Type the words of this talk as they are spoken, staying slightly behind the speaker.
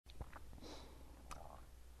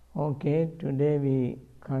Okay, today we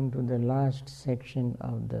come to the last section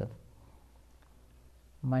of the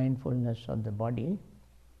mindfulness of the body.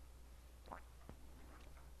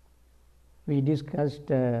 We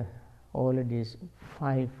discussed already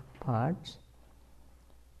 5 parts.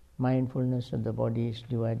 Mindfulness of the body is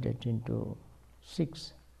divided into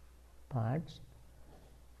 6 parts.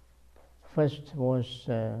 First was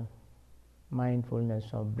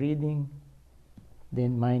mindfulness of breathing,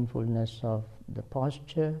 then mindfulness of the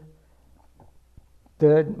posture,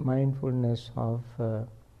 third mindfulness of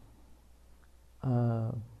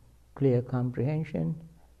clear comprehension,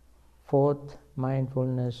 fourth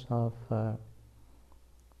mindfulness of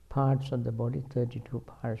parts of the body, 32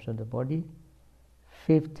 parts of the body,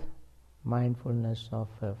 fifth mindfulness of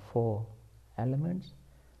 4 elements,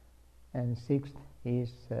 and sixth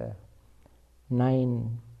is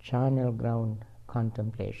 9 charnel ground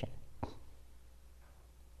contemplation.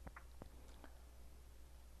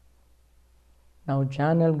 Now,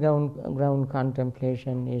 charnel ground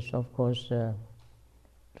contemplation is, of course,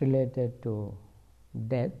 related to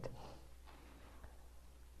death,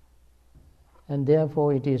 and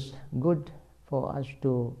therefore it is good for us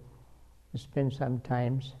to spend some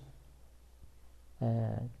time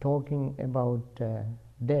talking about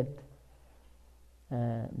death,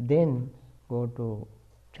 then go to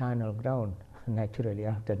charnel ground naturally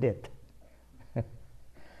after death.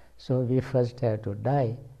 So we first have to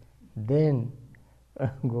die, then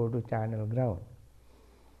go to charnel ground.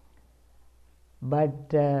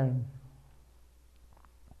 But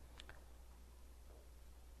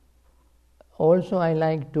also I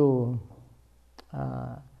like to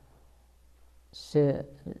say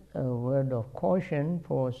a word of caution,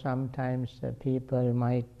 for sometimes people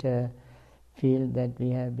might feel that we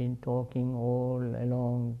have been talking all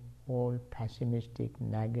along all pessimistic,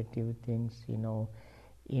 negative things,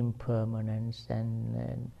 impermanence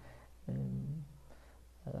and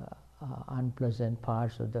unpleasant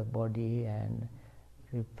parts of the body and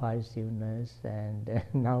repulsiveness, and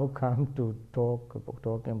now come to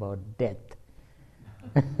talking about death.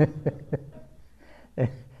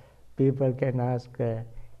 People can ask,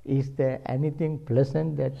 is there anything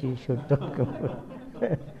pleasant that we should talk about?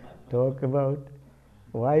 Talk about?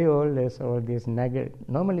 Why all this negative?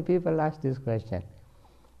 Normally people ask this question.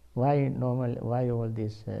 Why all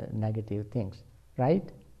these negative things?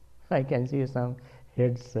 Right? I can see some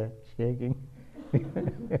heads shaking.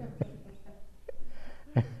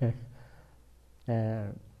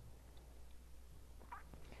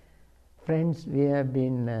 Friends,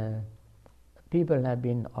 people have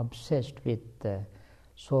been obsessed with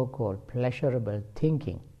so-called pleasurable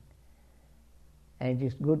thinking, and it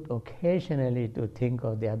is good occasionally to think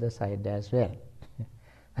of the other side as well,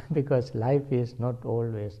 because life is not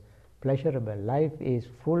always pleasurable. Life is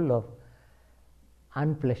full of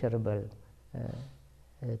unpleasurable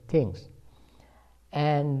things,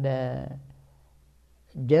 and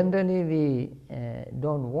generally we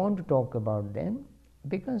don't want to talk about them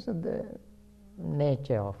because of the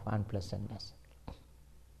nature of unpleasantness.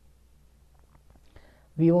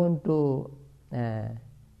 We want to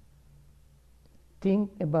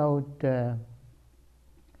think about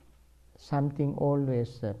something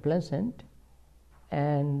always pleasant,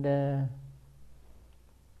 and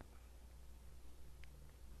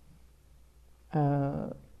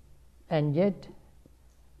yet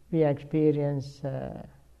we experience a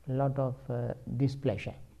lot of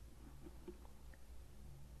displeasure.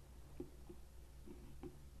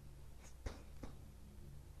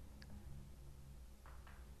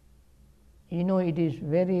 It is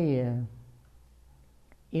very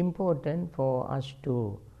important for us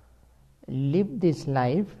to live this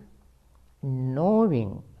life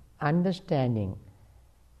knowing, understanding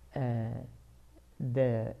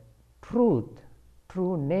the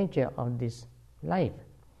true nature of this life.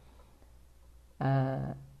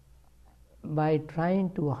 By trying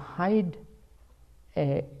to hide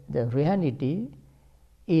the reality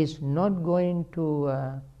is not going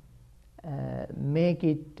to make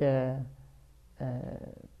it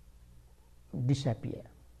disappear,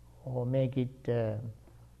 or make it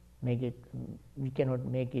we cannot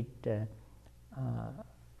make it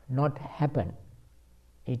not happen.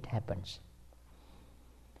 It happens,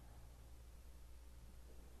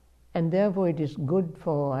 and therefore it is good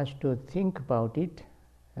for us to think about it.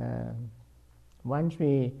 Once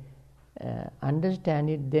we understand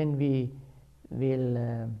it, then we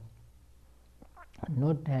will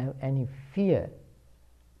not have any fear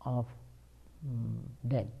of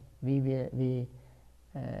death. We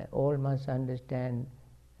all must understand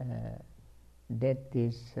death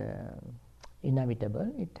is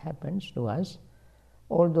inevitable. It happens to us.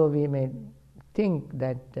 Although we may think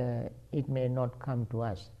that it may not come to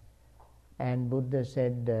us. And Buddha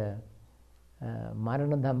said,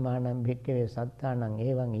 Marana dhammanam bhikkhave sattanam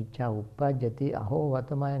evam iccha uppajjati aho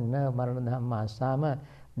vatamaya na marana dhamma asama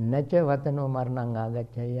nacha vatano maranam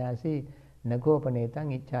agacchayasi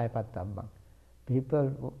nakopanetang icchaya pattabbam.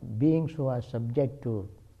 People, beings who are subject to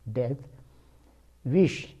death,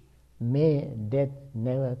 wish, may death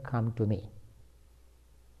never come to me.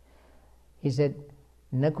 He said,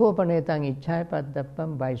 nakopanetang icchaya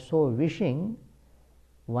pattabbam, by so wishing,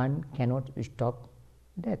 one cannot stop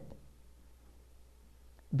death,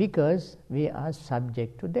 because we are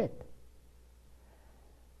subject to death.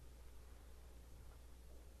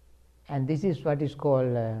 And this is what is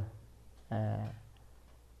called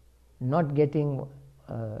not getting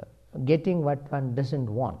what one doesn't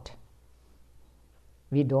want.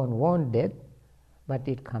 We don't want death, but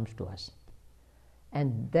it comes to us.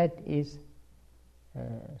 And that is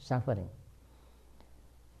suffering.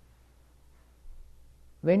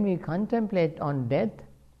 When we contemplate on death,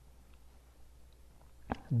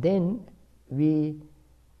 then we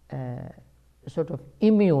sort of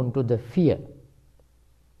immune to the fear.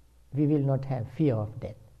 We will not have fear of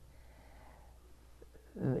death.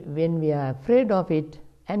 When we are afraid of it,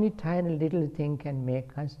 any tiny little thing can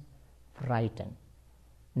make us frightened,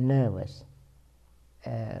 nervous,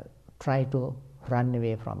 try to run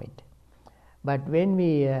away from it. But when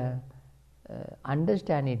we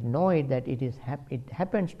understand it, know it, that it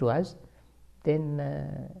happens to us, then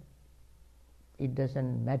it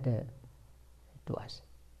doesn't matter to us.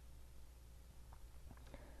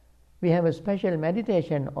 We have a special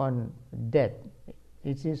meditation on death.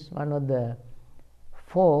 It is one of the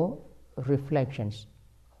 4 reflections,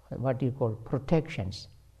 what you call protections.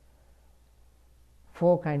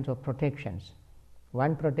 4 kinds of protections.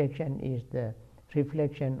 One protection is the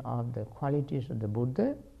reflection of the qualities of the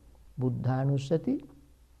Buddha, Buddhanusati.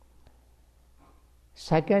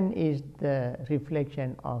 Second is the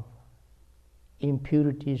reflection of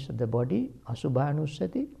impurities of the body,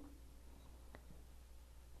 Asubhanusati.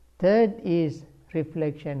 Third is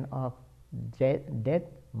reflection of death,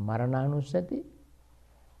 Marananusati.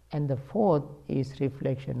 And the fourth is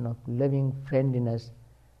reflection of loving friendliness,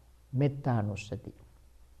 Mettanusati.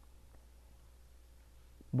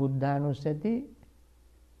 Buddhanusati,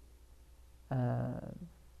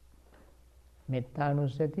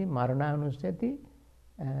 Mettanusati, Marananusati,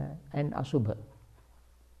 and Asubha,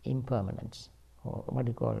 impermanence, or what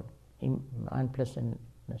you call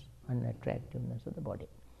unpleasantness, unattractiveness of the body.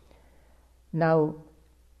 Now,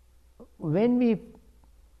 when we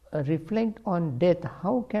reflect on death,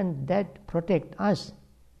 how can that protect us?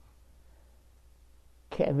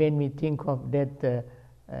 When we think of death,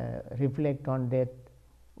 reflect on death,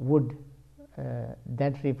 would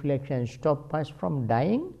that reflection stop us from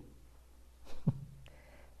dying?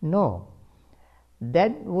 No.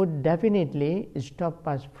 That would definitely stop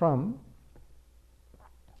us from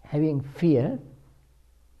having fear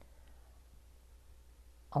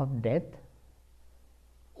of death.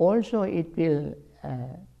 Also, it will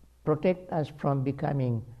protect us from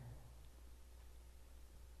becoming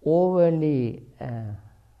overly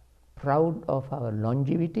proud of our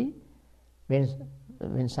longevity.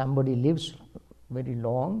 When somebody lives very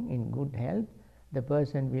long in good health, the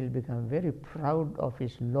person will become very proud of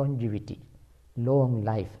his longevity, long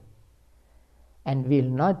life, and will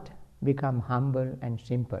not become humble and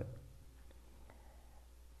simple.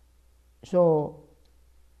 So,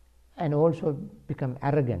 and also become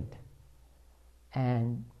arrogant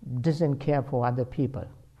and doesn't care for other people,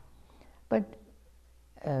 but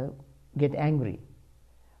get angry.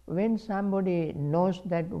 When somebody knows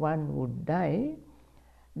that one would die,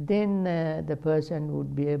 then the person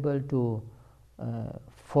would be able to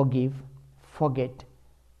forgive, forget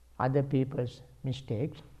other people's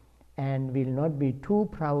mistakes, and will not be too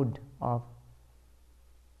proud of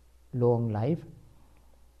long life.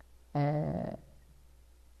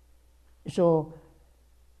 So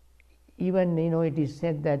even it is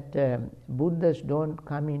said that Buddhas don't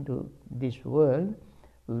come into this world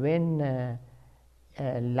when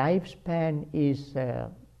lifespan is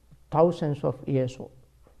thousands of years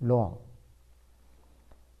long.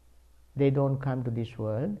 They don't come to this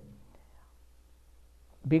world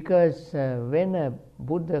because when a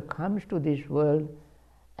Buddha comes to this world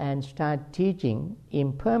and start teaching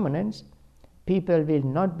impermanence, people will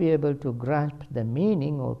not be able to grasp the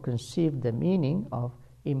meaning or conceive the meaning of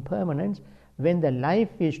impermanence when the life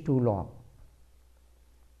is too long.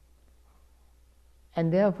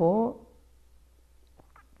 And therefore,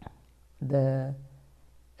 the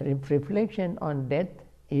reflection on death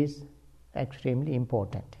is extremely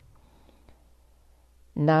important.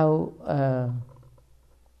 Now,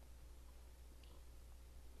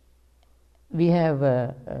 we have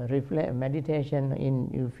a meditation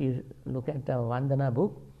if you look at the Vandana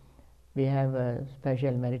book, we have a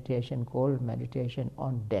special meditation called meditation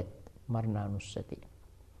on death, Marananussati.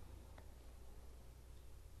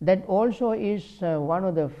 That also is one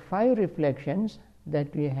of the 5 reflections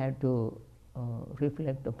that we have to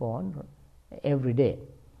reflect upon every day.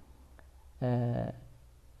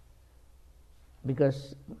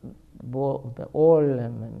 Because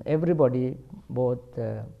everybody, both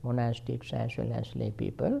monastics as well as lay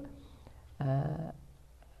people,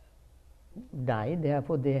 die,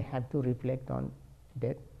 therefore they have to reflect on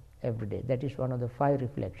death every day. That is one of the 5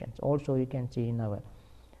 reflections. Also you can see in our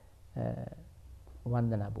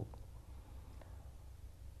Vandana book.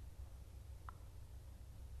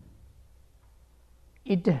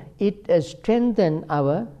 It strengthens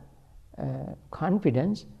our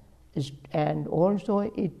confidence, and also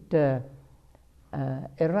it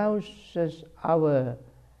arouses our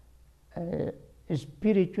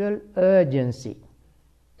spiritual urgency.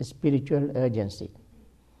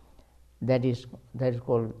 That is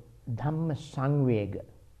called Dhamma Sangvega.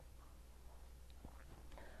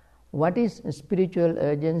 What is spiritual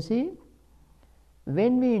urgency?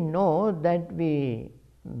 When we know that we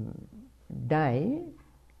die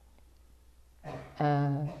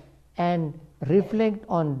and reflect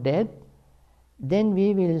on death, then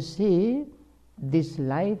we will see this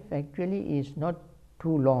life actually is not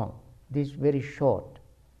too long, this is very short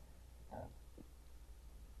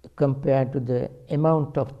compared to the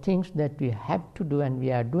amount of things that we have to do and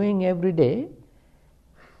we are doing every day.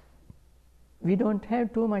 We don't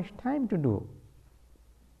have too much time to do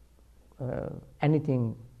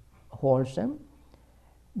anything wholesome,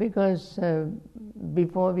 because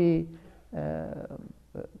before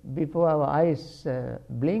our eyes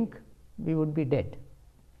blink, we would be dead,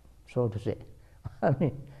 so to say. I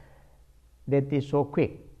mean, death is so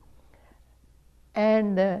quick.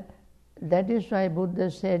 And that is why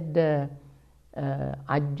Buddha said,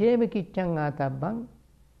 Ajjeva kiccang atabbang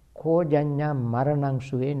ko janyam maranang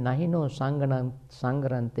suve nahino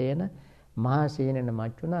sangarantena mahasenena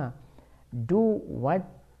machuna. Do what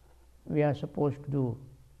we are supposed to do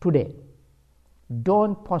today.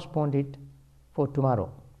 Don't postpone it for tomorrow.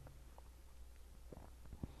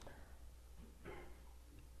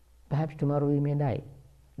 Perhaps tomorrow we may die.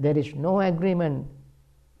 There is no agreement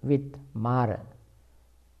with Mara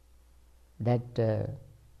that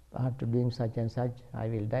after doing such and such I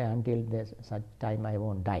will die, until there's such time I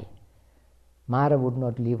won't die. Mara would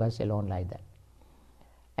not leave us alone like that.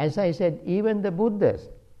 As I said, even the Buddhas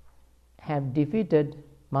have defeated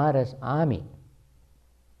Mara's army.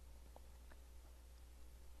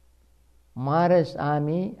 Mara's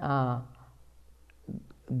army are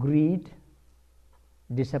greed,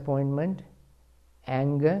 disappointment,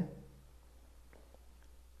 anger,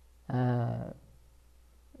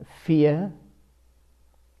 fear,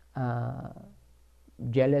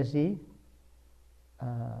 jealousy,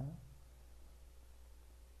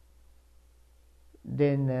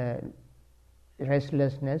 then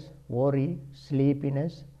restlessness, worry,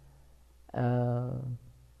 sleepiness,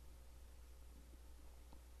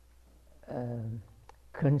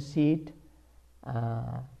 conceit,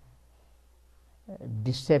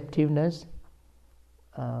 deceptiveness,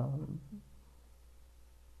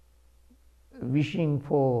 wishing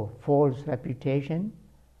for false reputation,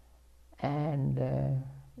 and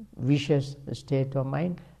vicious state of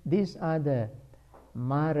mind. These are the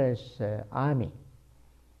Mara's army.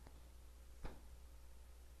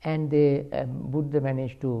 And Buddha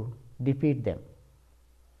managed to defeat them.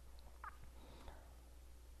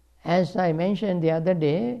 As I mentioned the other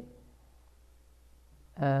day,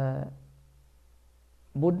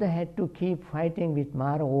 Buddha had to keep fighting with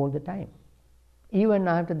Mara all the time. Even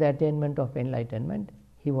after the attainment of enlightenment,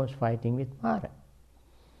 he was fighting with Mara.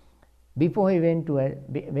 Before he went to,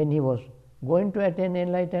 when he was going to attain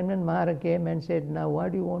enlightenment, Mara came and said, "Now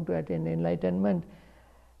what do you want to attain enlightenment?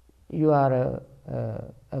 You are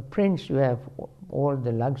a prince, you have all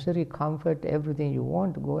the luxury, comfort, everything you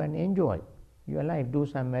want, go and enjoy your life, do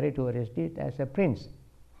some meritorious deed as a prince,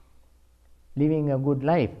 living a good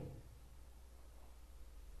life."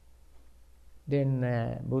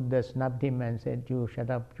 Then Buddha snubbed him and said, "You shut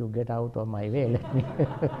up, you get out of my way,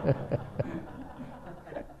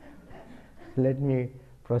 let me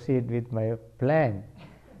proceed with my plan."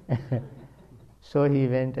 So he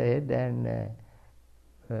went ahead, and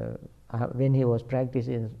when he was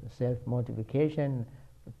practicing self-mortification,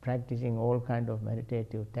 practicing all kind of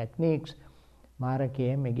meditative techniques, Mara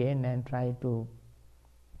came again and tried to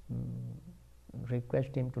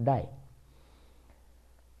request him to die.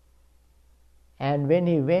 And when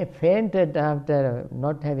he fainted after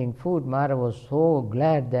not having food, Mara was so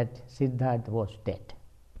glad that Siddhartha was dead.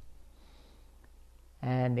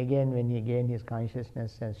 And again, when he gained his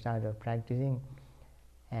consciousness and started practicing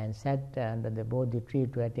and sat under the Bodhi tree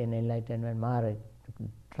to attain enlightenment, Mara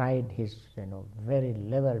tried his very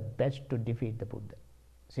level best to defeat the Buddha,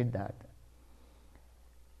 Siddhartha.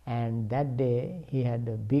 And that day he had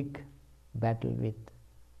a big battle with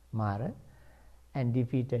Mara and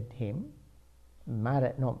defeated him.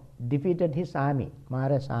 Defeated his army,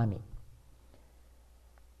 Mara's army.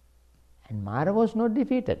 And Mara was not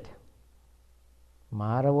defeated.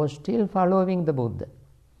 Mara was still following the Buddha.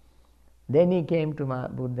 Then he came to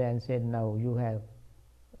Buddha and said, now you have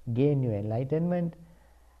gained your enlightenment.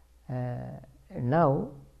 Now,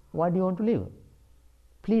 what do you want to live?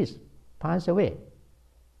 Please, pass away.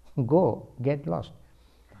 Go, get lost.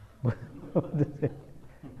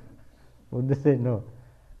 Buddha said, no,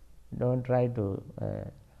 don't try to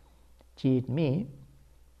cheat me.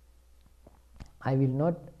 I will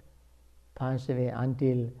not pass away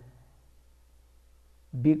until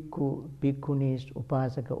bhikkhu, bhikkhunis,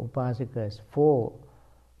 upasaka, upasakas, 4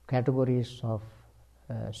 categories of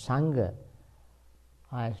sangha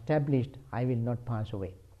are established. I will not pass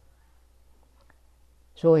away.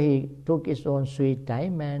 So he took his own sweet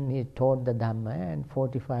time and he taught the Dhamma, and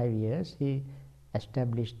 45 years he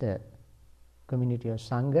established the community of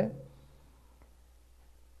Sangha.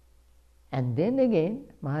 And then again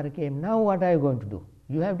Mahara came, now what are you going to do?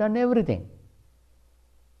 You have done everything.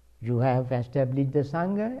 You have established the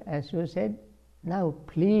Sangha, as you said, now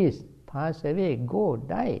please pass away, go,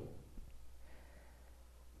 die.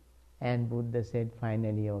 And Buddha said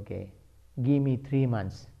finally, okay, give me 3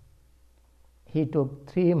 months. He took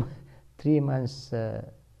 3 months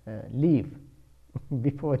leave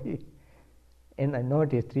before he, and I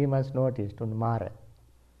noticed 3 months notice to Mara,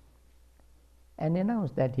 and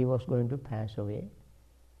announced that he was going to pass away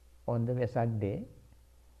on the Vesak day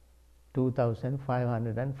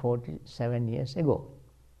 2547 years ago.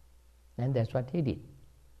 And that's what he did.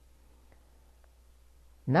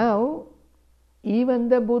 Now, even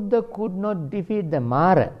the Buddha could not defeat the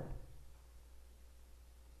Mara.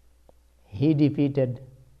 He defeated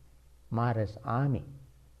Mara's army,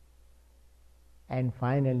 and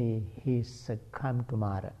finally he succumbed to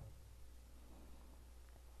Mara.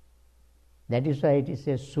 That is why it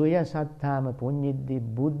says, Suya Satthama Punyiddi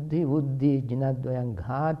Buddhi Buddhi Jinadvayang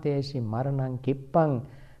Ghatesi Maranang Kippang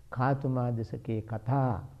Khatumadisake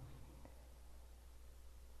Katha.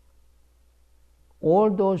 All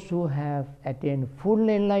those who have attained full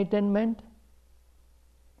enlightenment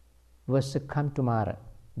will succumb to Mara,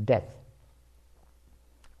 death.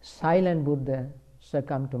 Silent Buddha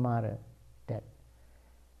succumbed to Mara, death.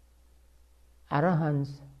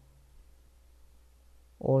 Arahants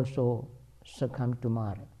also succumb to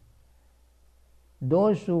Mara.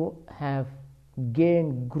 Those who have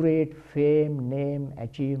gained great fame, name,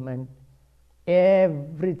 achievement,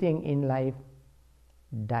 everything in life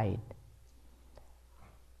died.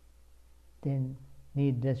 Then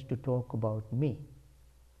needless to talk about me.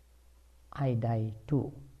 I die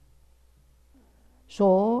too.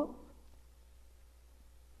 So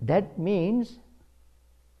that means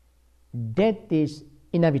death is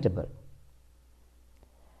inevitable.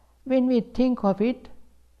 When we think of it,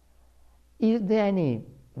 is there any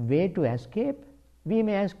way to escape? We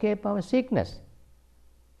may escape our sickness.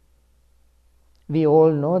 We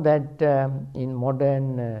all know that in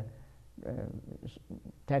modern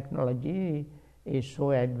technology is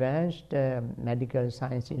so advanced, medical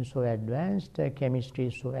science is so advanced, chemistry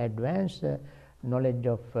is so advanced, knowledge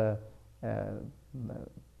of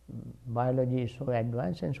biology is so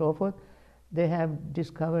advanced and so forth. They have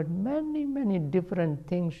discovered many different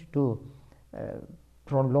things to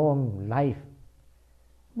prolong life.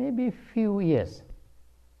 Maybe a few years.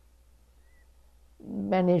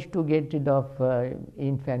 Managed to get rid of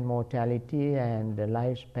infant mortality, and the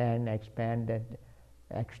lifespan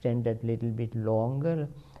extended little bit longer.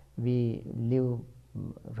 We live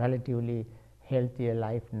relatively healthier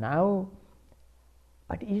life now.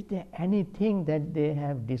 But is there anything that they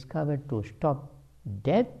have discovered to stop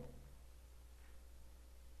death?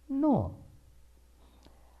 No.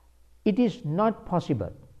 It is not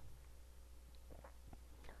possible.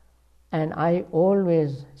 And I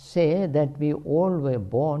always say that we all were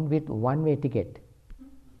born with one-way ticket.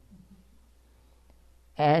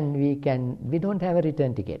 And we don't have a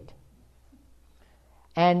return ticket.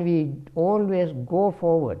 And we always go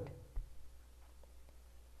forward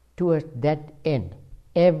towards that end,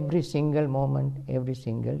 every single moment, every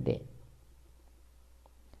single day.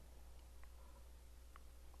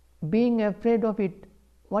 Being afraid of it,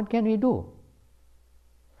 what can we do?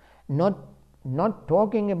 not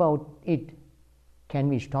talking about it, can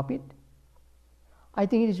we stop it? I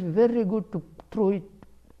think it is very good to throw it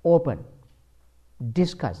open,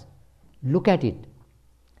 discuss, look at it.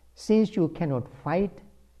 Since you cannot fight,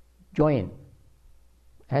 join.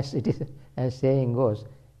 As it is, as saying goes,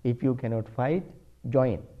 if you cannot fight,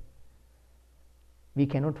 join. We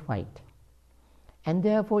cannot fight. And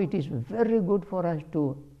therefore it is very good for us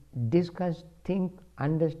to discuss, think,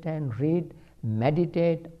 understand, read,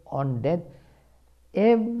 meditate on death.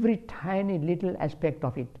 Every tiny little aspect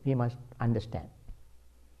of it we must understand.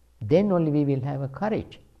 Then only we will have a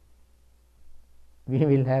courage. We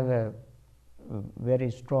will have a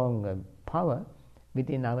very strong power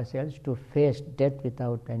within ourselves to face death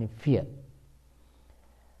without any fear.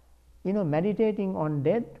 Meditating on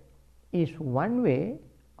death is one way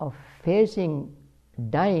of facing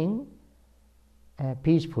dying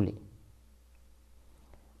peacefully.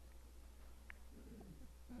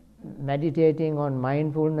 Meditating on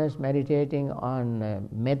mindfulness, meditating on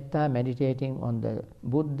metta, meditating on the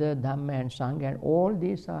Buddha, Dhamma and Sangha, and all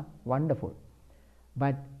these are wonderful.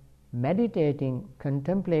 But meditating,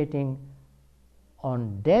 contemplating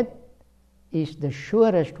on death is the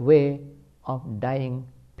surest way of dying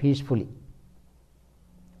peacefully.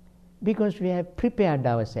 Because we have prepared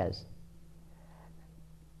ourselves.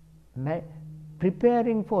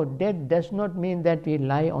 Preparing for death does not mean that we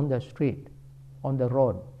lie on the street, on the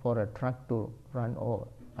road for a truck to run over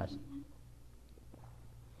us.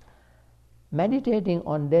 Meditating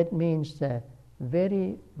on death means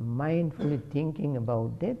very mindfully thinking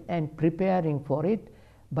about death and preparing for it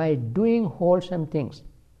by doing wholesome things.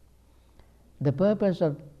 The purpose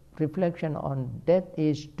of reflection on death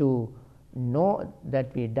is to know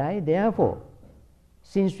that we die. Therefore,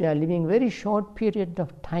 since we are living very short period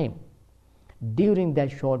of time, during that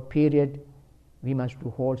short period we must do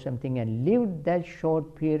wholesome thing and live that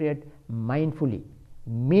short period mindfully,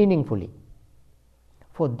 meaningfully.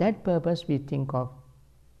 For that purpose we think of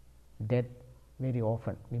death very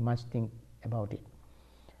often. We must think about it.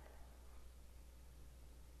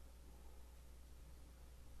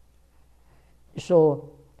 So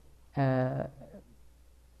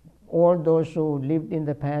all those who lived in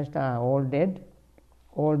the past are all dead.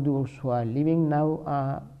 All those who are living now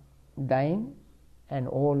are dying, and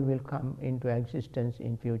all will come into existence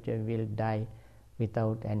in future will die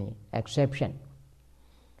without any exception.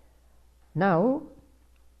 Now,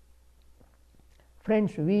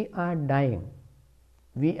 friends, we are dying.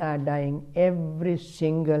 We are dying every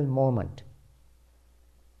single moment.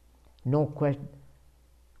 No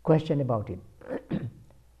question about it.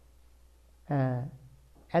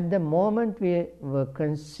 At the moment we were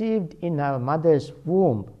conceived in our mother's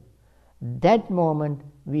womb, that moment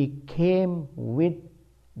we came with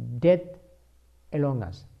death along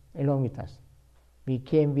with us. We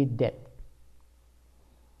came with death.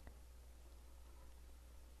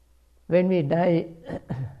 When we die,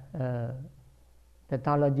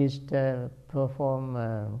 pathologists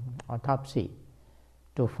perform autopsy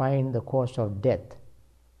to find the cause of death.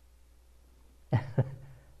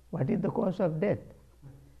 What is the cause of death?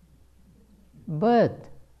 Birth.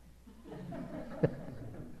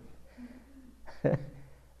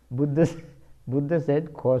 Buddha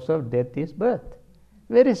said cause of death is birth.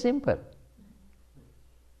 Very simple.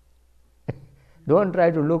 Don't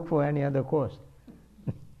try to look for any other cause.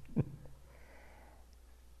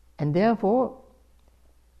 And therefore,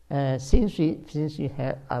 since we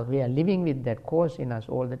are living with that cause in us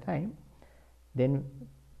all the time, then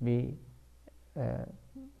we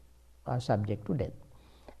are subject to death.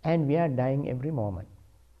 And we are dying every moment.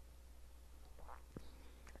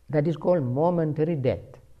 That is called momentary death.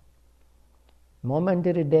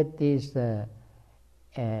 Momentary death is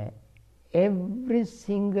every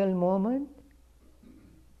single moment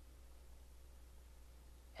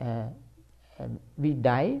we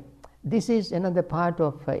die. This is another part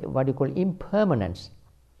of what you call impermanence.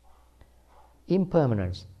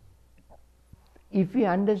 Impermanence. If we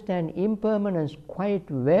understand impermanence quite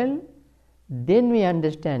well, then we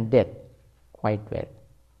understand death quite well.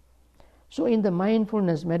 So in the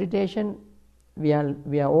mindfulness meditation, we are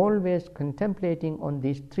always contemplating on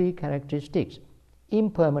these three characteristics.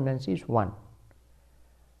 Impermanence is one.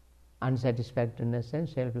 Unsatisfactoriness and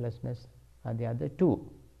selflessness are the other two.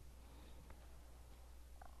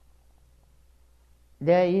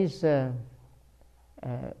 There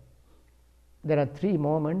are three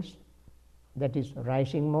moments. That is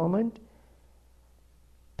rising moment,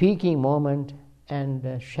 peaking moment,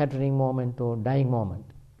 and shattering moment or dying moment.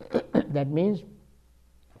 That means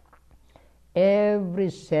every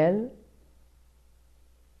cell,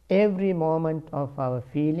 Every moment of our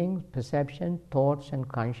feelings, perception, thoughts and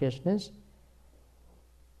consciousness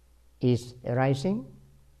is arising,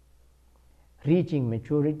 reaching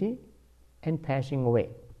maturity and passing away.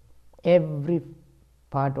 Every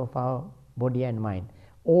part of our body and mind,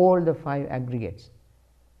 all the 5 aggregates,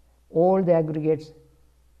 all the aggregates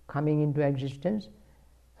coming into existence,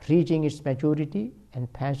 reaching its maturity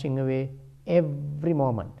and passing away every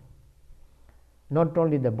moment. Not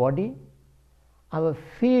only the body, our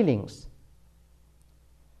feelings.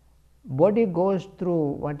 Body goes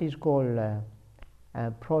through what is called a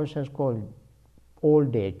process called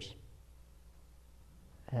old age,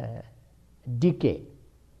 decay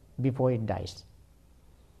before it dies.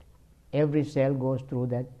 Every cell goes through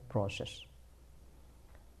that process.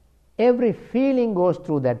 Every feeling goes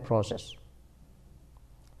through that process.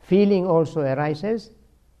 Feeling also arises,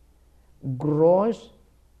 grows,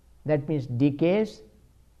 that means decays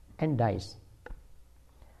and dies.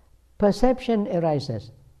 Perception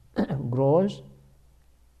arises, grows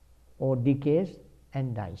or decays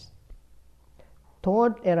and dies.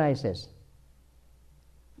 Thought arises,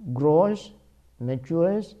 grows,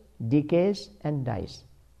 matures, decays and dies.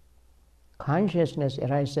 Consciousness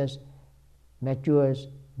arises, matures,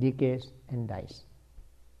 decays and dies.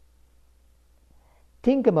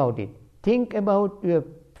 Think about it. Think about your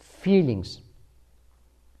feelings.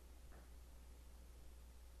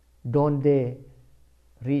 Don't they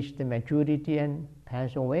reach the maturity and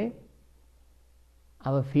pass away?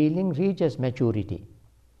 Our feeling reaches maturity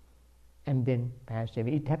and then pass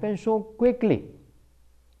away. It happens so quickly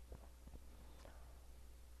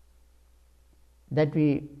that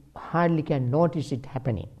we hardly can notice it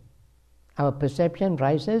happening. Our perception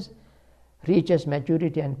rises, reaches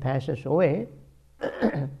maturity and passes away,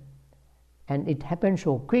 and it happens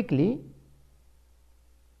so quickly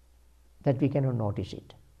that we cannot notice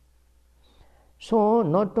it. So,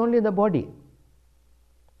 not only the body,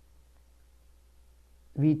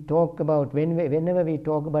 we talk about, whenever we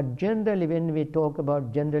talk about, generally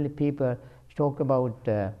people talk about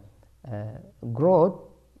growth,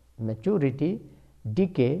 maturity,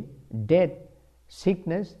 decay, death,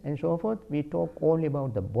 sickness and so forth, we talk only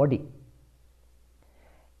about the body.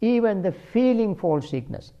 Even the feeling falls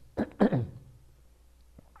sickness.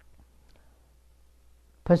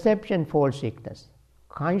 Perception falls sickness.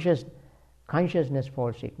 Consciousness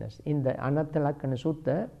falls sickness. In the Anatta Lakkana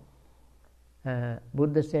Sutta,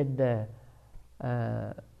 Buddha said,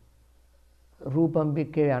 Rupam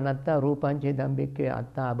bhikkhave anatta, rupam chedam bhikkhave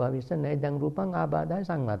atta abhavissa, naidam rupam abadaya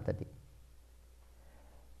samvattati.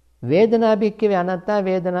 Vedana bhikkhave anatta,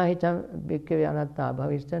 vedana hitam bhikkhave anatta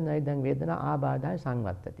abhavissa, naidam vedana abadaya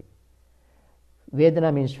samvattati.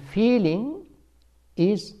 Vedana means feeling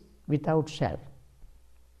is without self.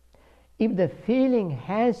 If the feeling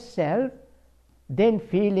has self, then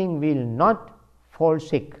feeling will not fall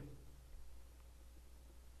sick.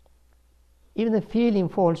 Even the feeling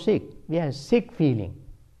falls sick. We have sick feeling.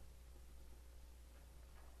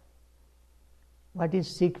 What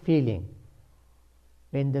is sick feeling?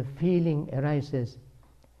 When the feeling arises,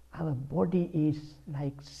 our body is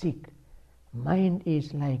like sick, mind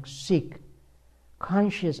is like sick,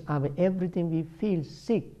 conscious of everything we feel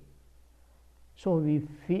sick. So we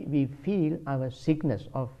feel our sickness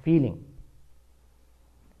of feeling.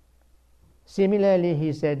 Similarly,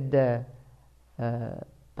 he said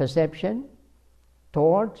perception,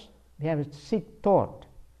 thoughts, we have a sick thought.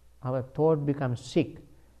 Our thought becomes sick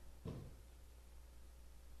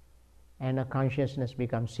and our consciousness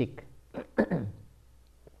becomes sick.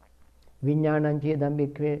 Viññānaṁ chedam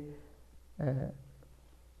bhikkhave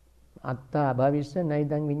atta abhavissa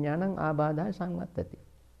naidam viññānaṁ abādhāya samvattati.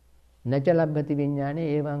 Naca labbhati viññāne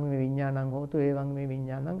evaṁ me viññānaṁ hotu evaṁ me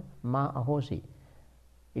viññānaṁ ma ahosi.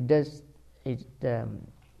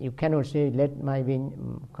 You cannot say, let my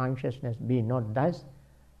consciousness be not thus,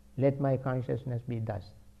 let my consciousness be thus.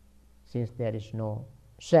 Since there is no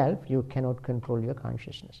self, you cannot control your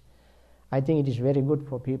consciousness. I think it is very good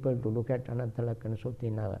for people to look at Anatta Lakkana Sutta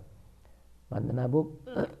in our Vandana book.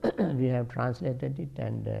 We have translated it,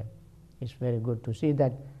 and it's very good to see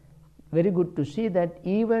that. Very good to see that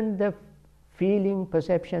even the feeling,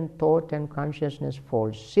 perception, thought and consciousness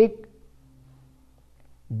fall sick,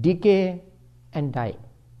 decay and die.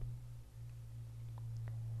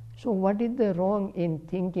 So what is the wrong in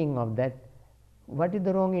thinking of that? What is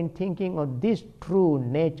the wrong in thinking of this true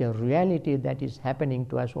nature, reality that is happening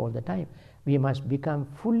to us all the time? We must become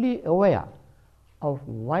fully aware of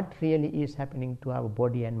what really is happening to our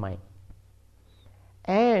body and mind.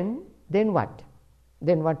 And then what?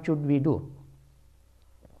 Then what should we do?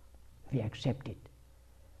 We accept it.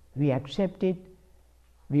 We accept it,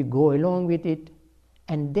 we go along with it,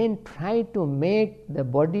 and then try to make the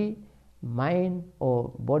body, mind,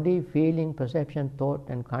 or body, feeling, perception, thought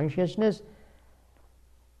and consciousness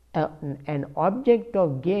an object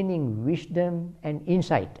of gaining wisdom and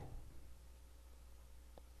insight.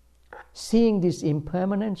 Seeing this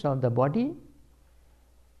impermanence of the body,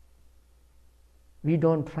 we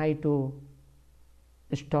don't try to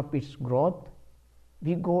stop its growth,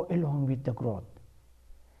 we go along with the growth.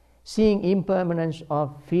 Seeing impermanence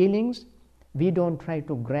of feelings, we don't try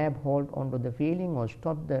to grab hold onto the feeling or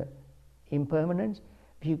stop the impermanence,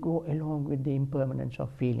 we go along with the impermanence of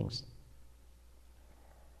feelings.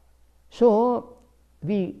 So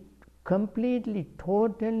we completely,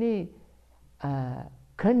 totally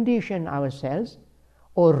condition ourselves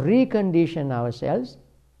or recondition ourselves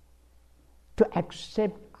to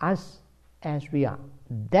accept us as we are.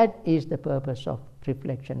 That is the purpose of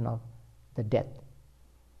reflection of the death.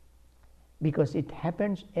 Because it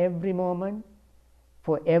happens every moment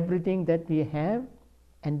for everything that we have,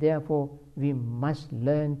 and therefore we must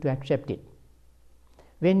learn to accept it.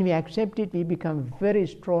 When we accept it, we become very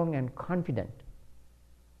strong and confident.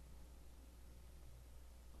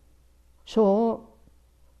 So,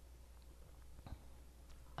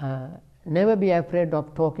 never be afraid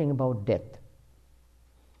of talking about death.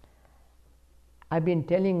 I've been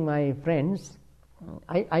telling my friends,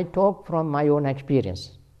 I talk from my own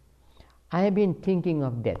experience. I have been thinking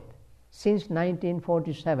of death. Since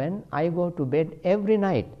 1947, I go to bed every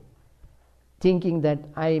night thinking that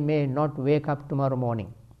I may not wake up tomorrow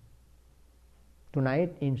morning.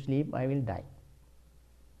 Tonight in sleep I will die.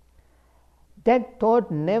 That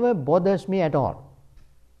thought never bothers me at all.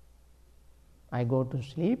 I go to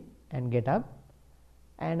sleep and get up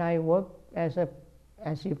and I work as if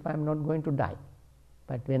I am not going to die.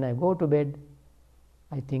 But when I go to bed,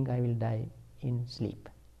 I think I will die in sleep.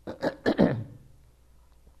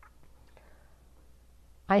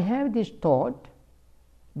 I have this thought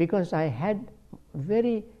because I had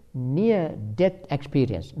very near death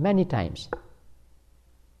experience many times.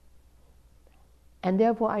 And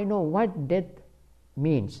therefore I know what death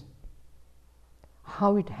means,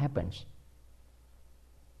 how it happens.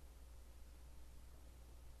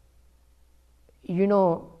 You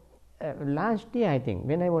know, last year I think,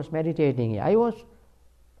 when I was meditating, I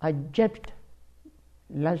just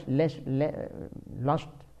lost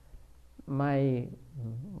my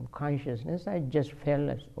consciousness. I just fell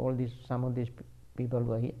as some of these people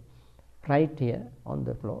were here, right here on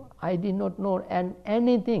the floor. I did not know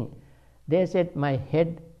anything. They said my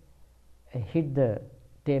head hit the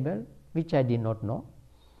table, which I did not know.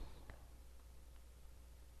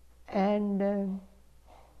 And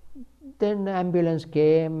then the ambulance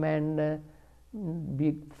came and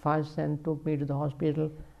big fuss and took me to the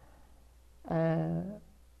hospital.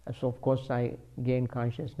 So of course I gained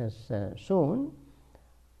consciousness soon.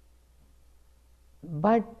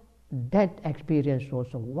 But that experience was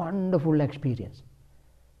a wonderful experience.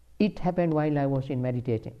 It happened while I was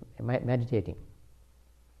meditating.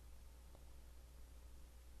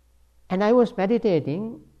 And I was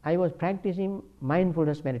meditating, I was practicing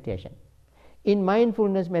mindfulness meditation. In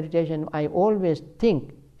mindfulness meditation, I always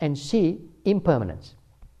think and see impermanence.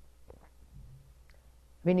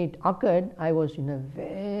 When it occurred, I was in a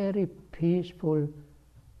very peaceful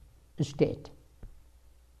state.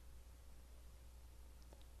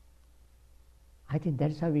 I think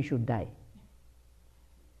that's how we should die.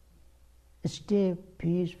 Stay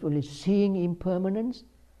peacefully, seeing impermanence.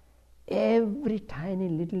 Every tiny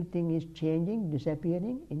little thing is changing,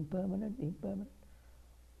 disappearing, impermanent,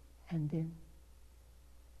 and then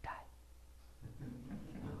die.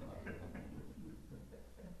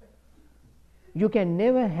 You can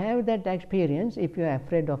never have that experience if you are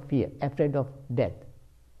afraid of fear, afraid of death.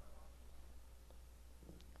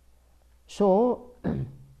 So,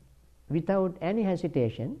 without any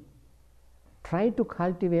hesitation, try to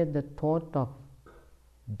cultivate the thought of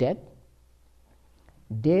death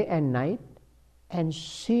day and night and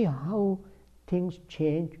see how things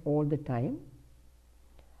change all the time.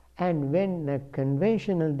 And when the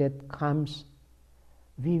conventional death comes,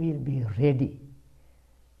 we will be ready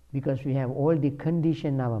because we have already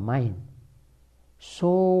conditioned our mind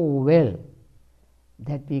so well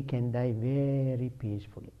that we can die very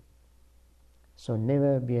peacefully. So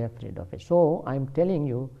never be afraid of it. So I am telling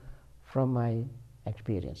you from my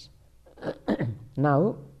experience.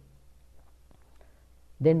 Now,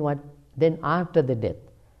 then what? Then after the death.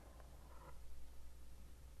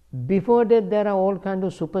 Before death there are all kinds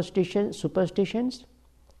of superstitions,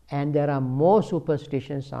 and there are more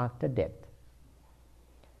superstitions after death.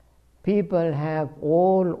 People have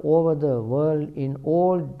all over the world, in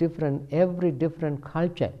every different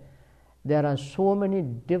culture, there are so many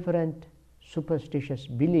different superstitious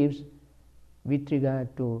beliefs with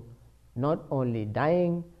regard to not only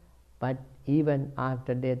dying, but even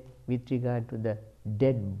after death with regard to the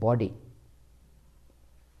dead body.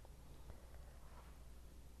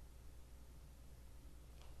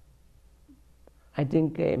 I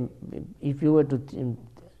think if you were to,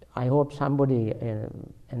 I hope somebody,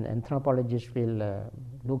 an anthropologist will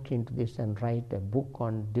look into this and write a book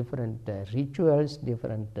on different rituals,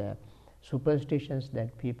 different superstitions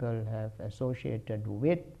that people have associated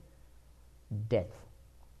with death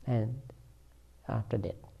and after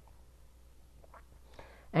death.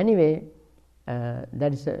 Anyway,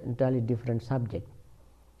 that is an entirely different subject.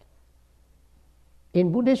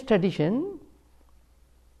 In Buddhist tradition,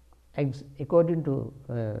 according to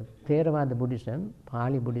Theravada Buddhism,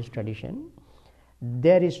 Pali Buddhist tradition,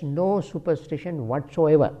 there is no superstition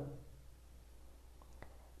whatsoever.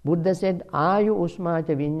 Buddha said, Ayu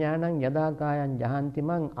usmacha viññānaṁ yadā kāyaṁ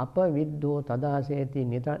jahantimam apa viddho tadāseti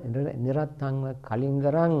niratthaṁ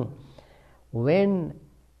kalingaraṁ. When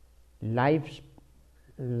life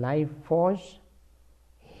force,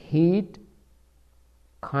 heat,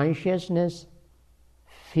 consciousness,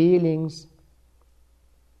 feelings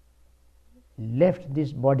left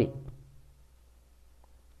this body,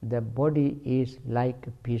 the body is like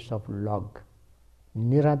a piece of log.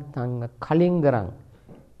 Niratthaṁ kalingaraṁ.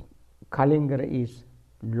 Kalingara is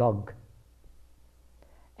log.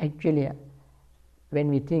 Actually, when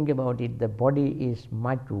we think about it, the body is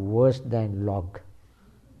much worse than log.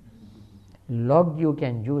 Log you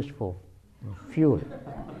can use for fuel.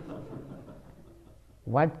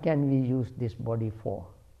 What can we use this body for?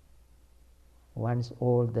 Once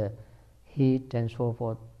all the heat and so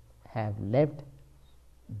forth have left,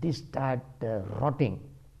 this start rotting.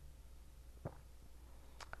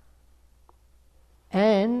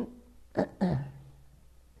 And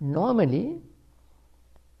normally,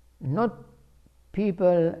 not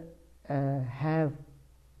people have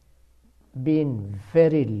been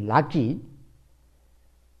very lucky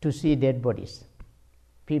to see dead bodies.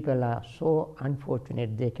 People are so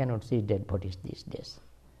unfortunate they cannot see dead bodies these days.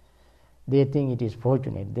 They think it is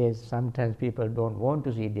fortunate. Sometimes people don't want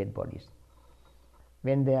to see dead bodies.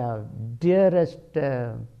 When their dearest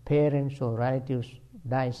parents or relatives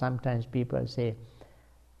die, sometimes people say,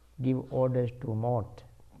 give orders to mort,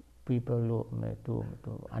 people to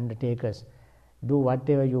undertakers, do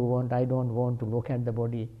whatever you want. I don't want to look at the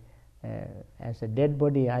body as a dead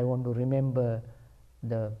body. I want to remember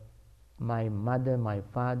my mother, my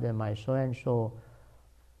father, my so and so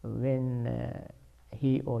when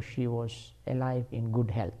he or she was alive in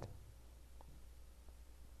good health.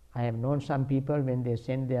 I have known some people when they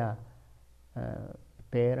send their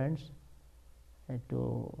parents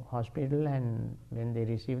to hospital, and when they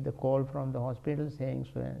receive the call from the hospital saying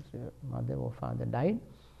so and so mother or father died,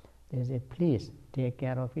 they say, please take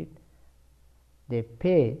care of it. They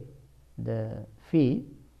pay the fee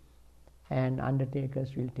and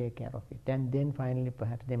undertakers will take care of it, and then finally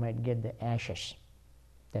perhaps they might get the ashes.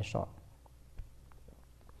 That's all.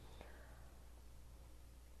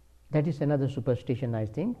 That is another superstition, I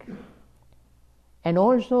think. And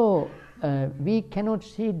also we cannot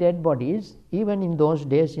see dead bodies. Even in those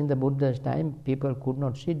days, in the Buddha's time, people could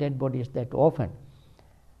not see dead bodies that often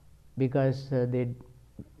because they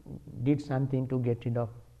did something to get rid of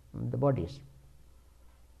the bodies.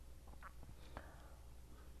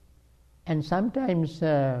 And sometimes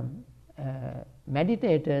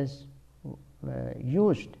meditators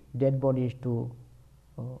used dead bodies to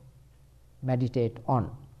meditate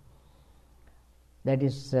on. That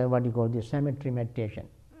is what you call the cemetery meditation.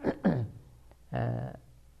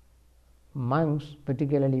 Monks,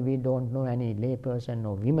 particularly, we don't know any layperson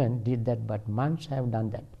or women did that, but monks have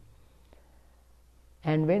done that.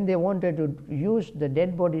 And when they wanted to use the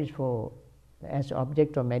dead bodies as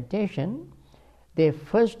object of meditation, they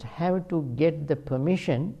first have to get the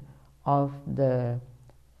permission of the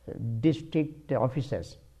district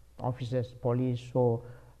officers, police, or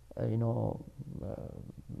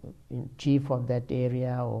chief of that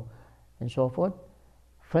area, and so forth.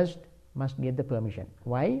 First must get the permission.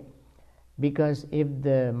 Why? Because if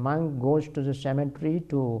the monk goes to the cemetery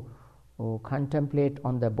to contemplate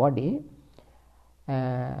on the body,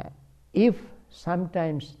 if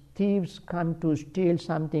sometimes thieves come to steal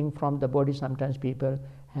something from the body, sometimes people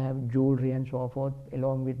have jewelry and so forth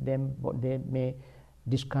along with them, they may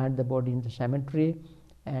discard the body in the cemetery,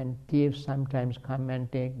 and thieves sometimes come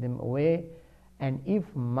and take them away. And if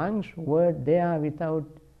monks were there without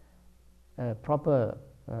proper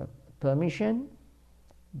permission,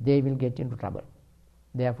 they will get into trouble.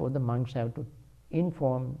 Therefore, the monks have to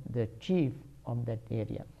inform the chief of that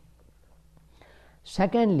area.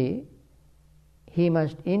 Secondly, he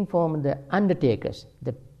must inform the undertakers,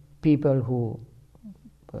 the people who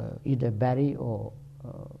either bury or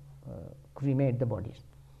cremate the bodies.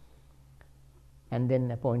 And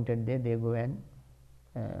then appointed day they go and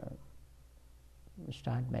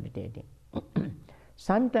start meditating.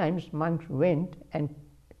 Sometimes monks went and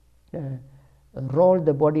rolled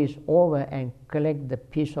the bodies over and collect the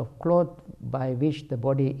piece of cloth by which the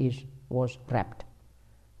body was wrapped.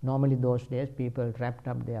 Normally those days people wrapped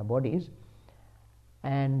up their bodies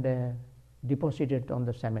and deposited on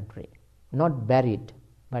the cemetery, not buried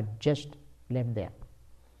but just left there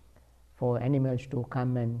for animals to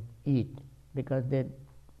come and eat, because they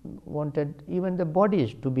wanted even the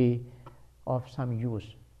bodies to be of some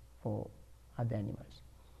use for other animals.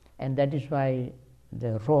 And that is why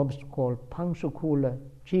the robes called pangsukula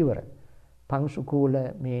chivara.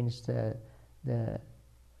 Pangsukula means the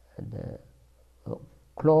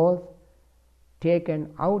cloth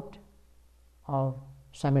taken out of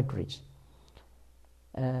cemeteries.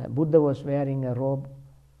 Buddha was wearing a robe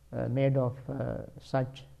made of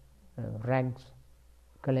such rags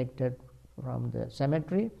collected from the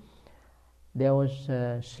cemetery. There was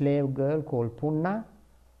a slave girl called Punna.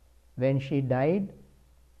 When she died,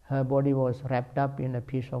 her body was wrapped up in a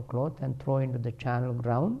piece of cloth and thrown into the charnel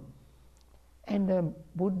ground. And the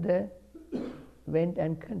Buddha went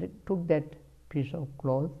and took that piece of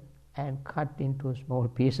cloth and cut into small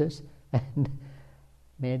pieces and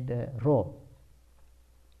made a robe,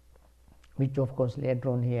 which of course later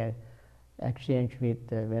on he had exchanged with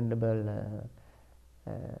Venerable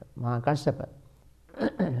Mahakassapa.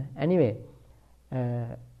 Anyway,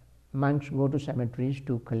 monks go to cemeteries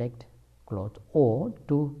to collect cloth or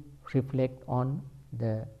to reflect on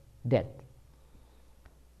the death.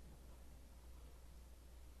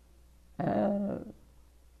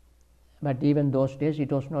 But even those days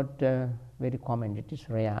it was not very common, it is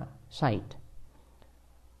rare sight.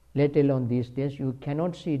 Let alone these days, you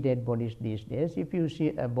cannot see dead bodies these days. If you see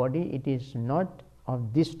a body, it is not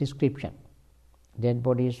of this description. Dead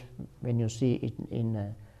bodies, when you see it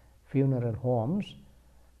in funeral homes,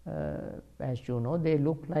 as you know, they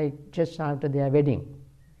look like just after their wedding.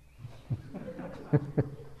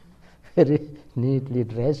 Very neatly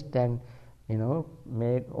dressed and,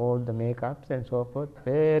 made all the makeups and so forth,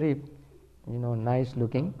 very, nice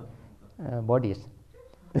looking bodies.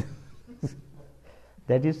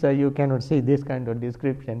 That is why you cannot see this kind of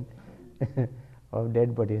description of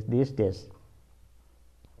dead bodies these days.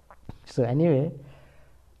 So anyway,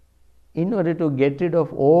 in order to get rid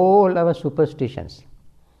of all our superstitions,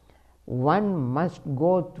 one must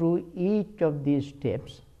go through each of these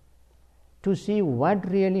steps to see what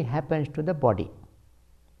really happens to the body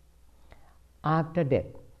after death.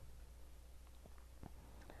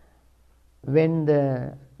 When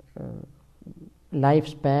the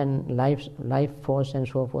lifespan, life force and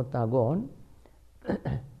so forth are gone,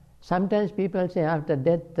 sometimes people say after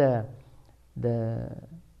death the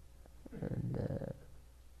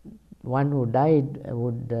one who died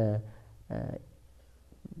would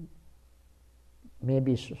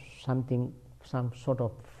maybe some sort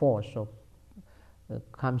of force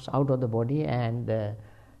comes out of the body and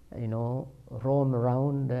roam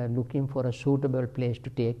around looking for a suitable place to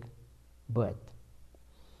take birth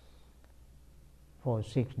for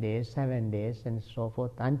 6 days, 7 days and so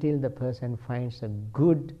forth, until the person finds a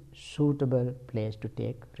good, suitable place to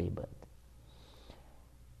take rebirth.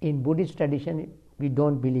 In Buddhist tradition, we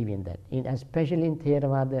don't believe in that, especially in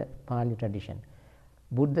Theravada Pali tradition.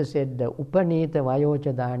 Buddha said, Upanita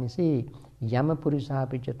vayocha dhanisi yamapurisa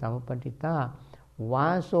picha tamapatita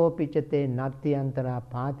vaso pichate natyantara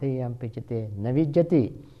pathayam pichate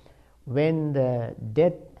navijjati. When the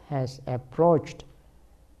death has approached,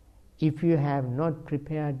 if you have not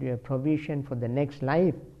prepared your provision for the next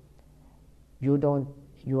life, you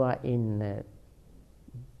are in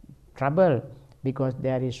trouble, because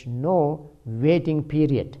there is no waiting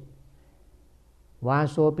period.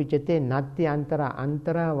 Vaso pichate natti antara,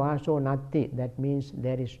 antara vaso natti. That means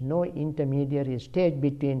there is no intermediary stage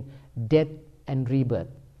between death and rebirth.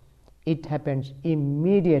 It happens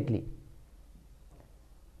immediately.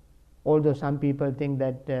 Although some people think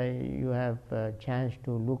that you have a chance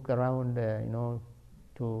to look around,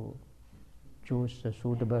 to choose a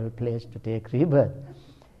suitable place to take rebirth.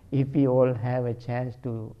 If we all have a chance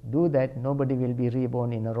to do that, nobody will be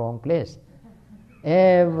reborn in a wrong place.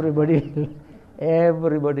 Everybody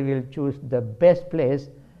will choose the best place,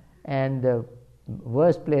 and the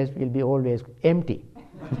worst place will be always empty.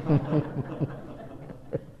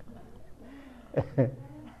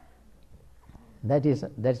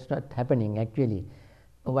 That's not happening actually.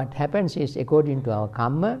 What happens is, according to our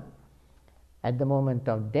karma, at the moment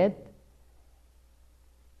of death,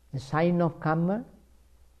 the sign of karma,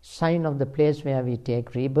 sign of the place where we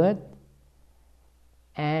take rebirth,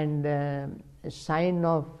 and sign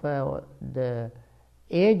of the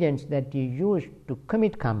agents that you use to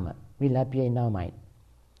commit karma will appear in our mind.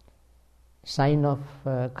 Sign of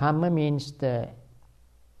karma means the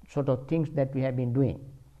sort of things that we have been doing.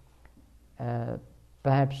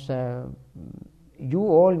 Perhaps you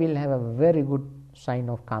all will have a very good sign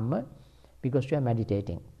of karma because you are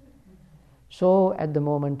meditating. So at the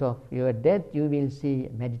moment of your death, you will see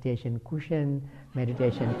meditation cushion,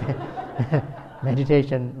 meditation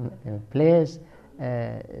meditation place,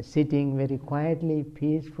 sitting very quietly,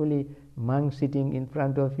 peacefully, monk sitting in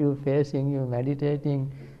front of you, facing you,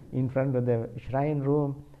 meditating in front of the shrine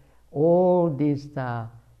room. All these are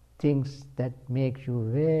things that make you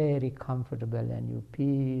very comfortable, and you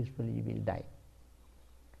peacefully will die.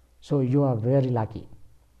 So you are very lucky.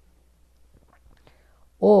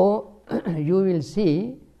 Or you will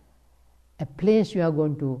see a place you are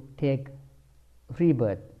going to take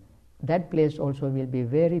rebirth. That place also will be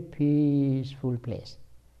very peaceful place.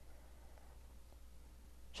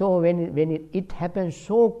 So when it happens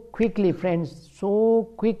so quickly, friends,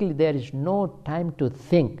 so quickly, there is no time to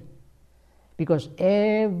think, because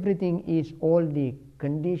everything is already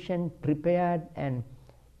conditioned, prepared, and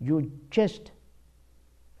you just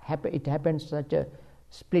it happens such a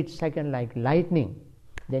split second like lightning,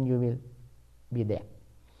 then you will be there.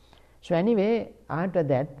 So anyway, after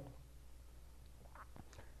that,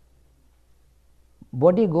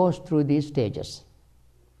 body goes through these stages,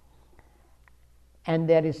 and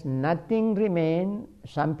there is nothing remain.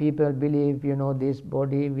 Some people believe, this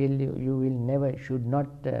body you will never, should not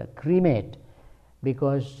cremate,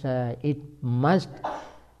 because it must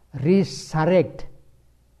resurrect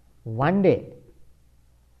one day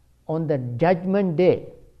on the judgment day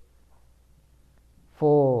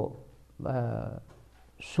for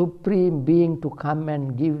Supreme Being to come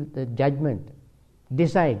and give the judgment,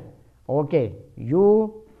 decide, okay,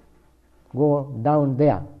 you go down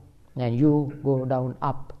there and you go down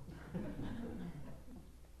up.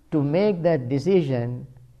 To make that decision,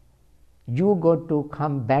 you got to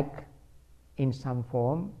come back in some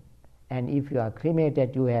form, and if you are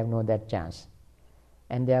cremated, you have no that chance,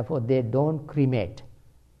 and therefore they don't cremate.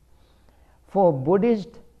 For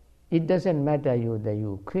Buddhists, it doesn't matter whether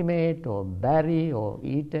you cremate or bury or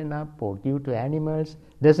eaten up or give to animals,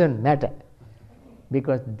 doesn't matter,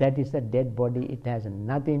 because that is a dead body. It has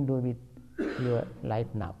nothing to do with your life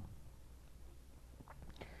now.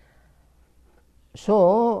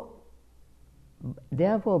 So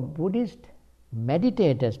therefore Buddhist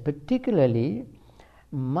meditators particularly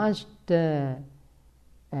must go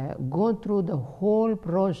through the whole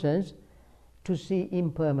process to see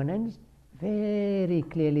impermanence very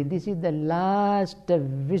clearly. This is the last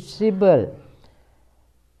visible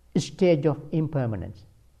stage of impermanence,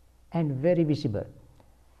 and very visible.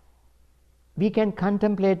 We can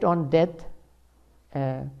contemplate on death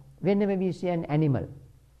whenever we see an animal.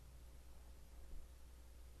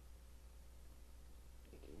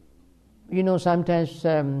 Sometimes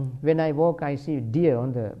when I walk, I see deer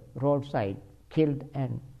on the roadside, killed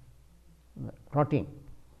and rotting.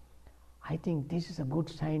 I think this is a good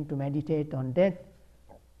sign to meditate on death.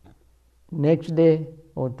 Next day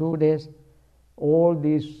or 2 days, all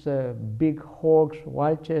these big hawks,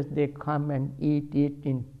 vultures, they come and eat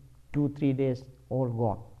in 2-3 days, all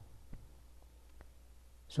gone.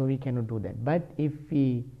 So we cannot do that. But if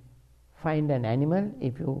we find an animal,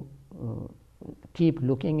 if you keep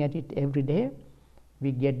looking at it every day,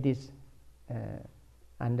 we get this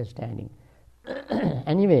understanding.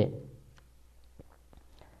 Anyway,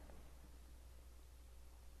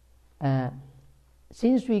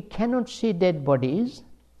 since we cannot see dead bodies,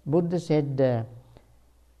 Buddha said,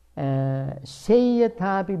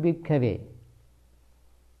 Seyatapi bhikkhave,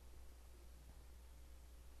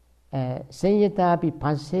 Seyatapi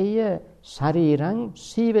passeya sarirang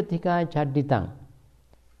sivatika chadditang,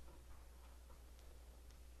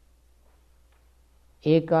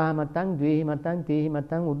 ekamatang, dvihimatang,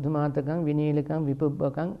 tihimatang, uddhamatakang, vinilakang,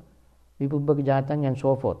 vipubbakajatang, and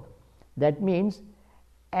so forth. That means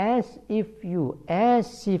as if you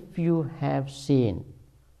have seen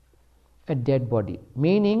a dead body,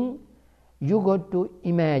 meaning you got to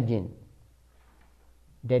imagine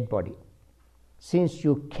dead body. Since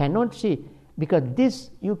you cannot see, because this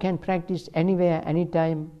you can practice anywhere,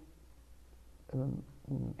 anytime,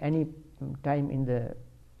 any time in the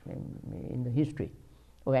history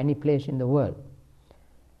or any place in the world.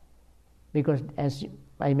 Because as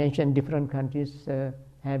I mentioned, different countries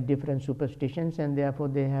have different superstitions, and therefore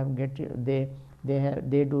they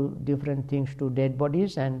they do different things to dead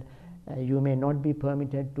bodies, and you may not be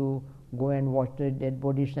permitted to go and watch the dead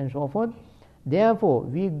bodies and so forth. Therefore,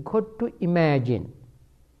 we got to imagine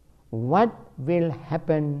what will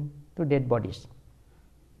happen to dead bodies.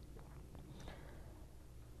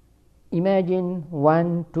 Imagine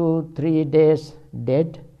 1, 2, 3 days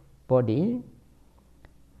dead body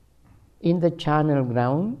in the charnel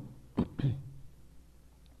ground,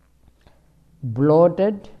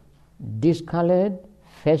 bloated, discolored,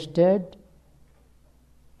 festered,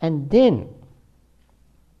 and then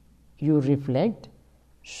you reflect,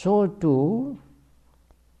 so too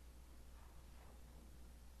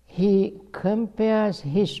he compares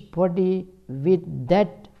his body with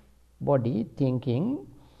that body, thinking,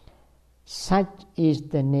 such is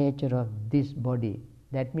the nature of this body.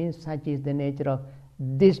 That means such is the nature of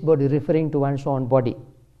this body, referring to one's own body.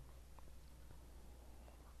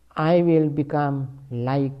 I will become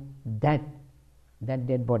like that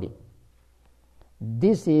dead body.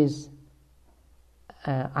 This is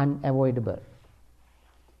unavoidable.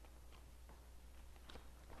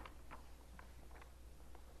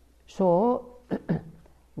 So,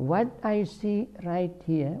 what I see right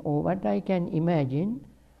here, or what I can imagine,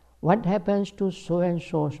 what happens to so and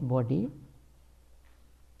so's body?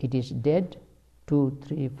 It is dead 2,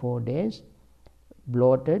 3, 4 days,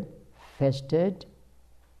 bloated, festered,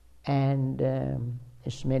 and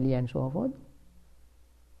smelly and so forth.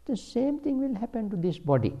 The same thing will happen to this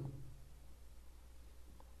body.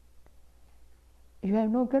 You have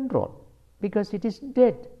no control because it is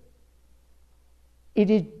dead. It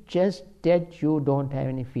is just dead, you don't have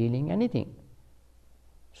any feeling, anything.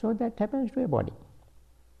 So that happens to a body.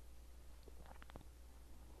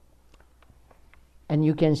 And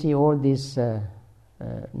you can see all these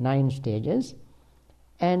 9 stages.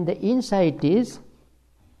 And the insight is,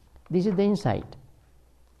 this is the insight.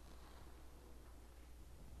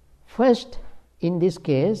 First, in this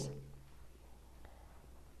case,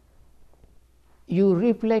 you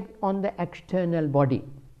reflect on the external body.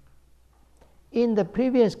 In the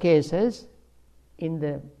previous cases, in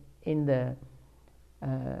the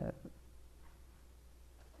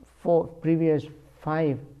previous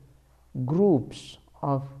 5 groups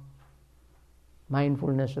of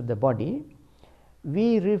mindfulness of the body,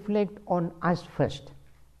 we reflect on us first,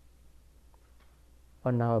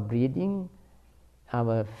 on our breathing,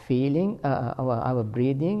 our feeling, our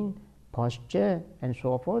breathing, posture, and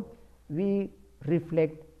so forth. We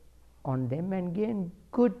reflect on them and gain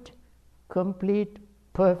good, complete,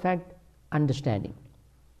 perfect understanding,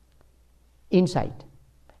 insight.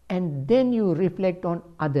 And then you reflect on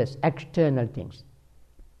others, external things.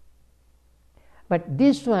 But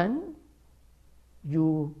this one,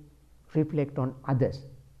 you reflect on others,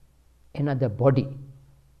 another body,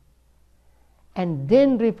 and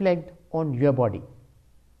then reflect on your body.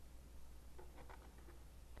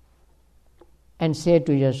 And say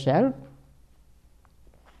to yourself,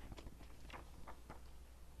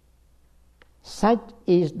 such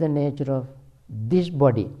is the nature of this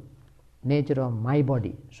body, nature of my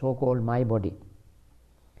body, so-called my body.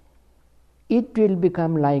 It will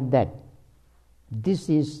become like that. This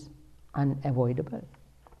is unavoidable.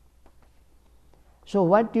 So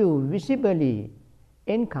what you visibly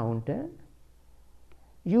encounter,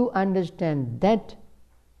 you understand that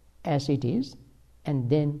as it is, and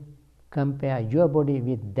then compare your body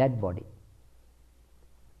with that body,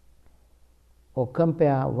 or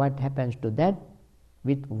compare what happens to that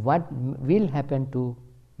with what will happen to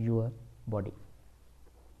your body.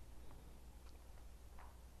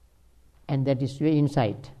 And that is your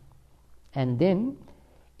insight. And then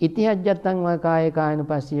itihajjatang va kaya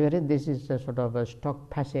kayanupassivare, this is a sort of a stock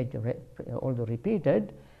passage, although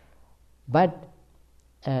repeated, but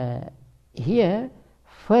here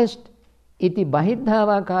first iti bahiddha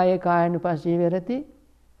va kaya kayanupassivarati,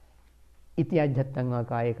 itihajjatang va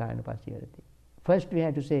kaya kayanupassivarati. First we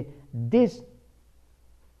have to say this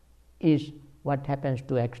is what happens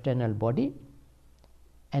to external body,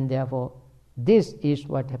 and therefore this is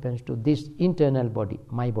what happens to this internal body,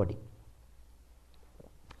 my body.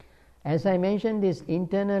 As I mentioned, this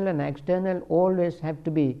internal and external always have to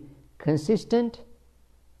be consistent.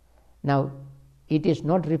 Now, it is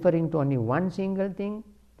not referring to only one single thing.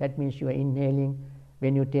 That means you are inhaling.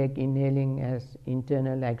 When you take inhaling as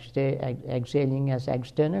internal, exhaling as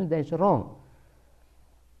external, that's wrong.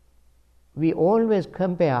 We always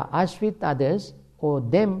compare us with others or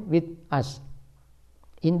them with us.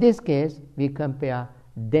 In this case, we compare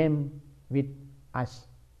them with us.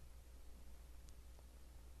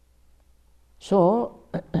 So,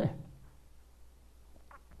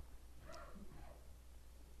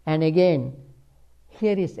 and again,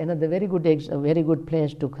 here is another very good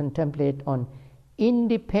place to contemplate on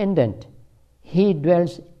independent. He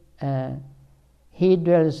dwells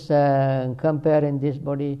comparing this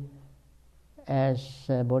body as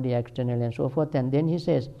body external and so forth, and then he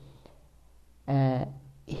says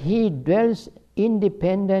he dwells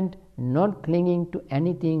independent, not clinging to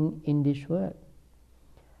anything in this world.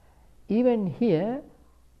 Even here,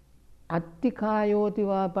 attikayoti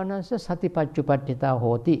vapanasa satipacchupattita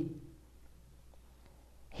hoti.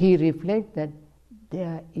 He reflects that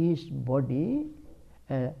there is body,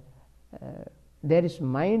 there is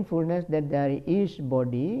mindfulness that there is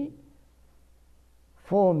body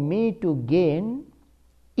for me to gain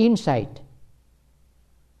insight.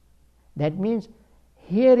 That means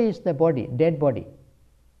here is the body, dead body,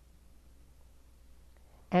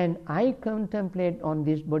 and I contemplate on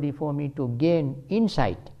this body for me to gain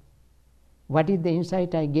insight. What is the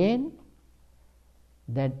insight I gain?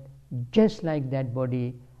 That just like that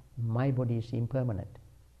body, my body is impermanent.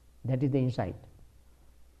 That is the insight.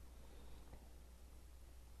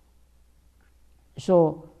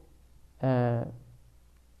 So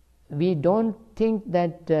we don't think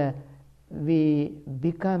that we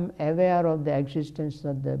become aware of the existence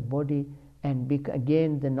of the body and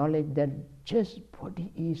gain the knowledge that just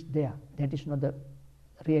body is there. That is not the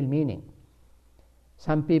real meaning.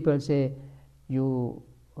 Some people say you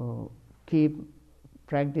keep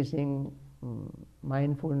practicing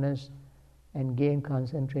mindfulness and gain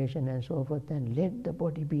concentration and so forth, and let the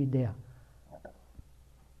body be there.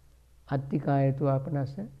 Attikayatu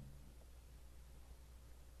apanasa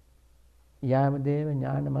yamadeva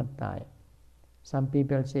jnanamattaya. Some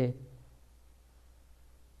people say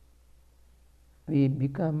we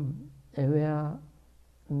become aware,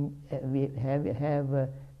 we have a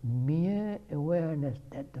mere awareness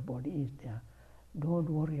that the body is there. Don't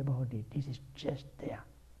worry about it, this is just there.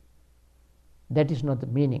 That is not the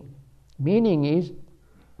meaning. Meaning is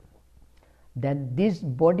that this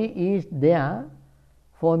body is there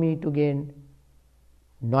for me to gain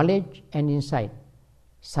knowledge and insight.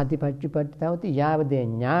 Satipacchupattavati yavade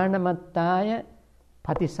jnanamattaya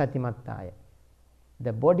patisatimattaya.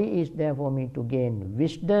 The body is there for me to gain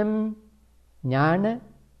wisdom, jnana,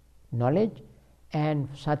 knowledge, and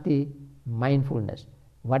sati, mindfulness.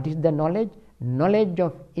 What is the knowledge? Knowledge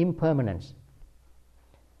of impermanence.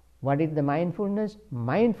 What is the mindfulness?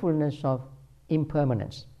 Mindfulness of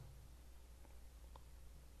impermanence.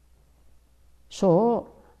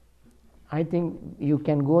 So, I think you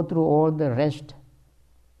can go through all the rest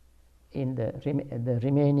in the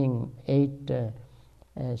remaining 8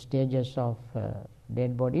 stages of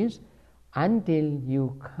dead bodies until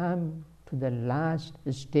you come to the last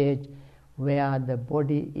stage where the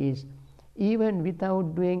body is, even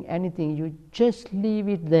without doing anything, you just leave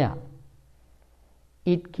it there.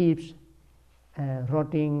 It keeps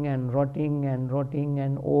rotting and rotting and rotting,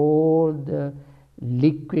 and all the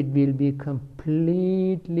liquid will be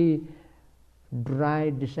completely dry,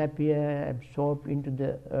 disappear, absorbed into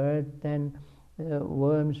the earth, and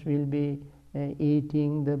worms will be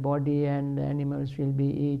eating the body, and animals will be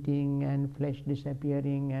eating, and flesh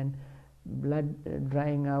disappearing, and blood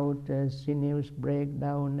drying out, sinews break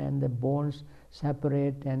down, and the bones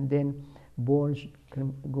separate, and then bones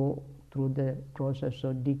go through the process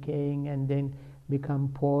of decaying and then become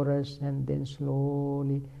porous and then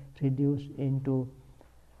slowly reduce into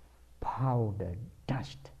powder,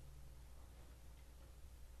 dust.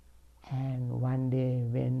 And one day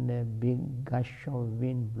when the big gush of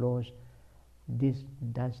wind blows, this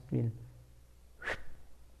dust will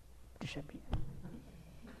disappear.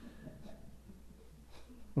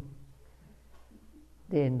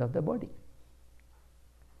 The end of the body.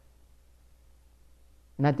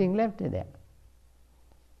 Nothing left there.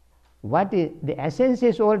 What is the essence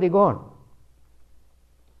is already gone.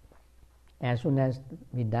 As soon as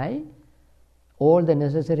we die, all the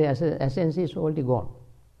necessary essence is already gone.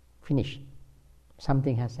 Finished.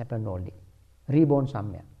 Something has happened already. Reborn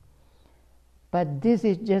somewhere. But this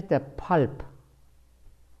is just a pulp.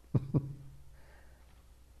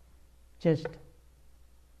 Just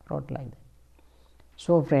rot like that.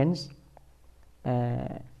 So friends,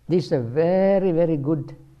 this is a very, very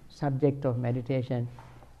good subject of meditation.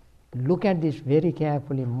 Look at this very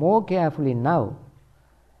carefully, more carefully now,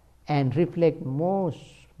 and reflect most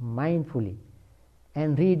mindfully,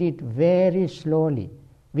 and read it very slowly,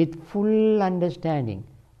 with full understanding.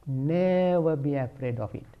 Never be afraid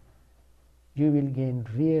of it. You will gain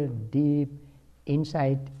real deep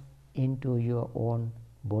insight into your own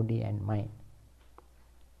body and mind.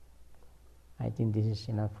 I think this is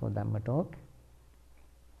enough for Dhamma talk.